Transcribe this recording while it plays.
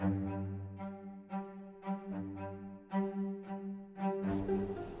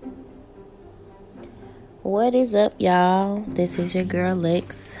What is up, y'all? This is your girl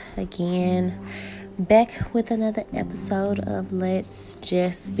Lex again, back with another episode of Let's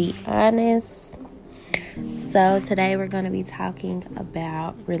Just Be Honest. So today we're going to be talking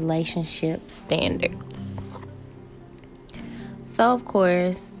about relationship standards. So of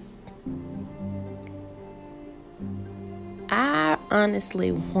course, I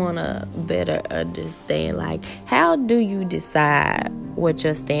honestly want to better understand, how do you decide what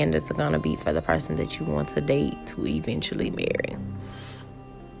your standards are going to be for the person that you want to date to eventually marry?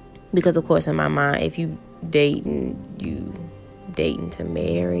 Because, of course, in my mind, if you dating to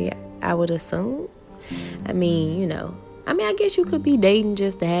marry, I would assume. I guess you could be dating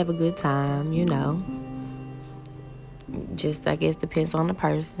just to have a good time, Just, I guess, depends on the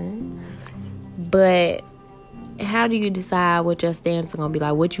person. But how do you decide what your standards are going to be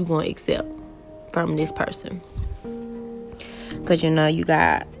like? What you going to accept from this person? Because,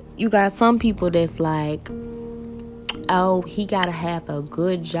 you got some people that's like, oh, he got to have a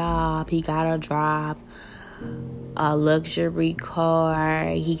good job. He got to drive a luxury car.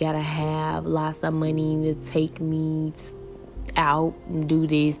 He got to have lots of money to take me out and do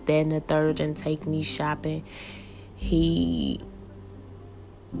this, that, and the third, and take me shopping. He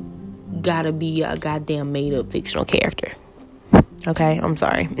gotta be a goddamn made up fictional character. Okay, I'm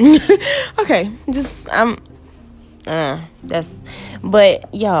sorry. Okay,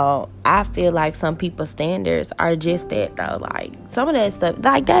 but y'all, I feel like some people's standards are just that though. Like some of that stuff,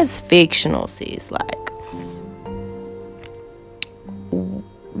 like that's fictional, sis. Like,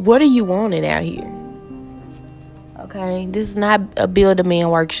 what are you wanting out here? Okay, this is not a Build-A-Man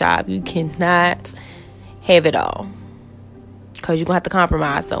workshop. You cannot have it all. Because you're going to have to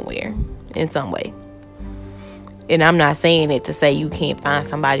compromise somewhere, in some way. And I'm not saying it to say you can't find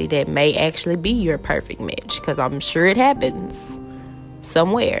somebody that may actually be your perfect match. Because I'm sure it happens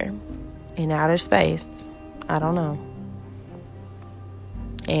somewhere in outer space. I don't know.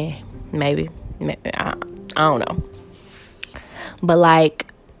 Maybe. I don't know. But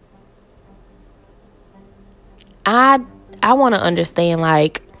I want to understand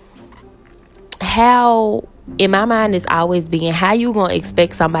how, in my mind, it's always being how you gonna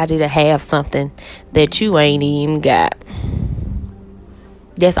expect somebody to have something that you ain't even got.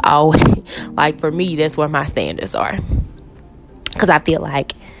 That's always, for me, that's where my standards are. Because I feel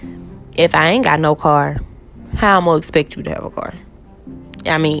like if I ain't got no car, how I'm gonna expect you to have a car?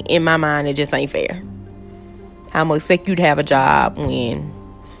 In my mind, it just ain't fair. How I'm gonna expect you to have a job when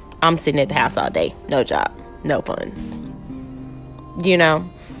I'm sitting at the house all day, no job, no funds.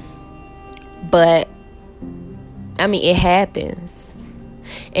 But it happens.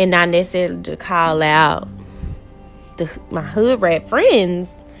 And not necessarily to call out my hood rat friends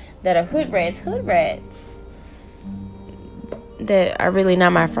that are hood rats that are really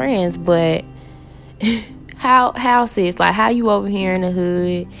not my friends. But how sis, how you over here in the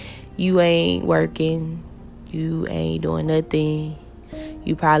hood, you ain't working, you ain't doing nothing,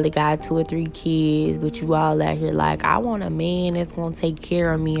 you probably got 2 or 3 kids, but you all out here I want a man that's gonna take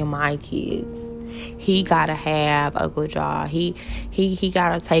care of me and my kids. He gotta have a good job. He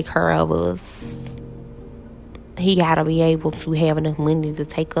gotta take care of us. He gotta be able to have enough money to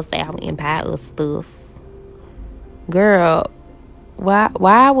take us out and buy us stuff. Girl,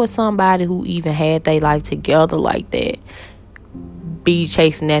 why would somebody who even had their life together like that be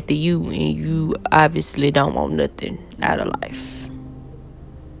chasing after you and you obviously don't want nothing out of life?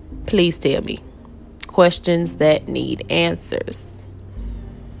 Please tell me. Questions that need answers.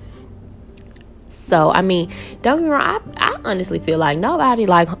 So, don't get me wrong, I honestly feel like nobody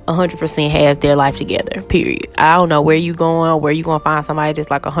 100% has their life together, period. I don't know where you going, where you going to find somebody that's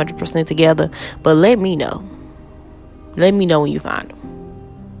 100% together, but let me know. Let me know when you find them.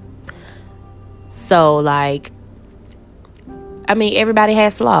 So, everybody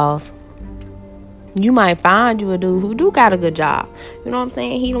has flaws. You might find you a dude who do got a good job. You know what I'm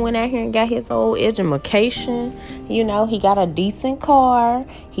saying? He went out here and got his old education. He got a decent car.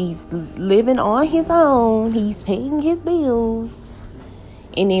 He's living on his own. He's paying his bills.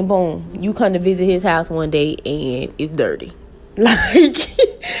 And then boom, you come to visit his house one day and it's dirty.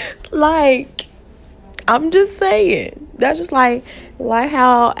 I'm just saying. That's just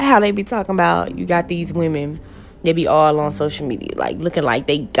how they be talking about, you got these women. They be all on social media, looking like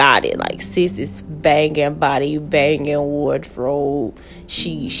they got it. Sis is banging body, banging wardrobe.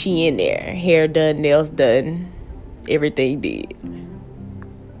 She in there. Hair done, nails done, everything did.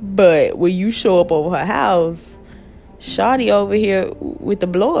 But when you show up over her house, shawty over here with the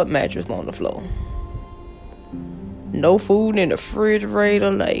blow-up mattress on the floor. No food in the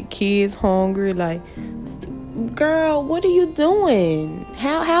refrigerator, kids hungry, girl, what are you doing?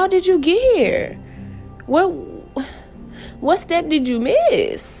 How did you get here? What step did you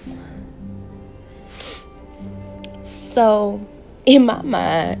miss? So, in my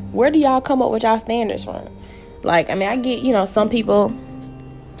mind, where do y'all come up with y'all standards from? Like, I mean, I get, some people,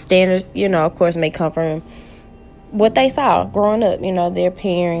 standards, of course, may come from what they saw growing up, their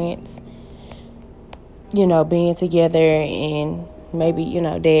parents, being together, and maybe,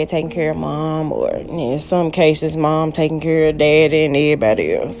 dad taking care of mom, or in some cases, mom taking care of dad and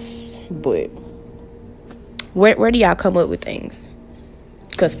everybody else. But where do y'all come up with things?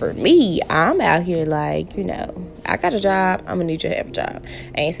 Because for me, I'm out here like, I got a job. I'm going to need you to have a job.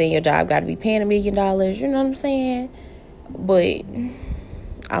 I ain't saying your job got to be paying $1 million. You know what I'm saying? But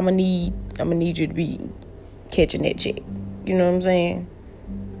I'm going to need you to be catching that check. You know what I'm saying?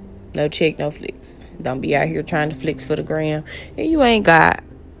 No check, no flicks. Don't be out here trying to flex for the gram. And you ain't got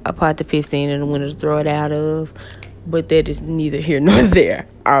a pot to piss in and a window to throw it out of. But that is neither here nor there.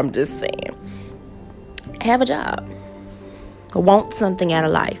 I'm just saying. Have a job. Want something out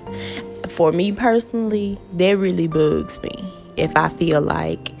of life. For me personally, that really bugs me. If I feel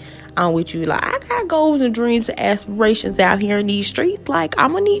like I'm with you, like I got goals and dreams and aspirations out here in these streets, like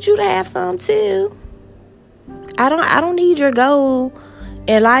I'm gonna need you to have some too. I don't need your goal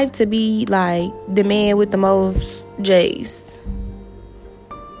in life to be like the man with the most J's,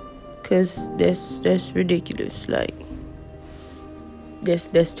 cause that's ridiculous. Like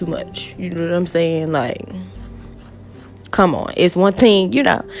that's too much. You know what I'm saying? Like, come on. It's one thing,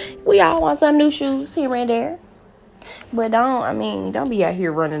 we all want some new shoes here and there. But don't be out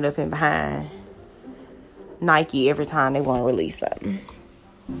here running up and behind Nike every time they want to release something.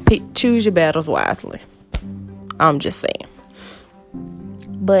 Choose your battles wisely. I'm just saying.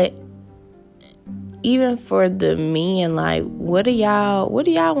 But even for the men, like, what do y'all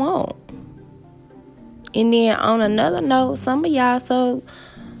want? And then on another note, some of y'all so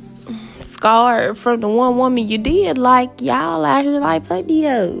scarred from the one woman you did, like, y'all out here like, fuck these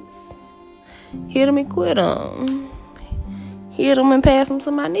hoes. Hit them and quit them. Hit them and pass them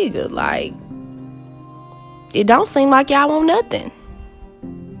to my nigga. Like, it don't seem like y'all want nothing.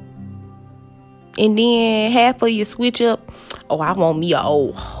 And then half of you switch up. Oh, I want me a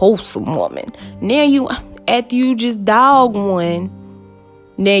old wholesome woman. Now after you just dog one,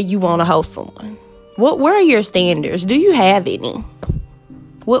 now you want a wholesome one. Where are your standards? Do you have any?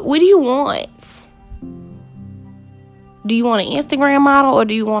 What do you want? Do you want an Instagram model, or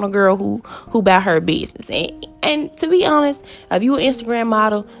do you want a girl who about her business? And to be honest, if you an Instagram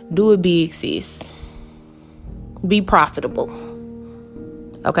model, do it big, sis. Be profitable.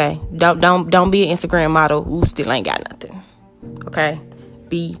 Okay? Don't be an Instagram model who still ain't got nothing. Okay?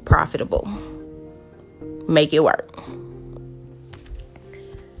 Be profitable. Make it work.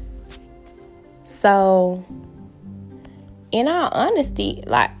 So, in all honesty,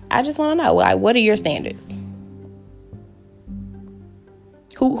 like, I just want to know, like, what are your standards?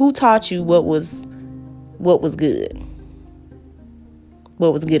 Who taught you what was good?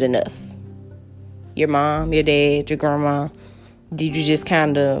 What was good enough? Your mom, your dad, your grandma? Did you just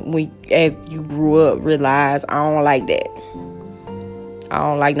kind of, as you grew up, realize, I don't like that? I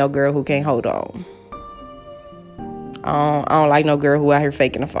don't like no girl who can't hold on. I don't like no girl who out here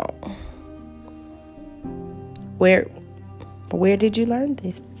faking a phone. Where did you learn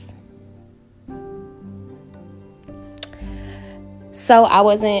this? So I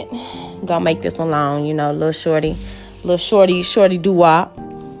wasn't gonna make this one long, little shorty doo-wop.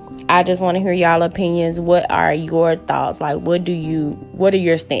 I just want to hear y'all opinions. What are your thoughts? Like, what are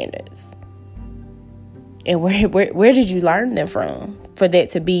your standards? And where did you learn them from? For that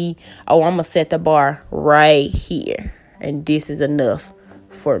to be, I'm gonna set the bar right here, and this is enough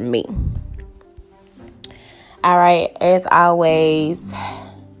for me. All right, as always,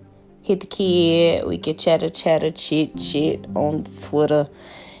 hit the kid. We can chatter, chit on Twitter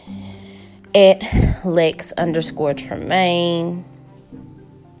at Lex_Tremaine.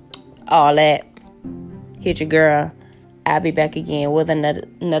 All that. Hit your girl. I'll be back again with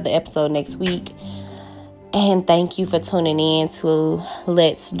another episode next week. And thank you for tuning in to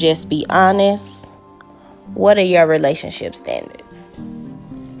Let's Just Be Honest. What are your relationship standards?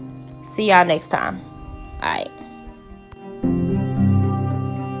 See y'all next time. All right.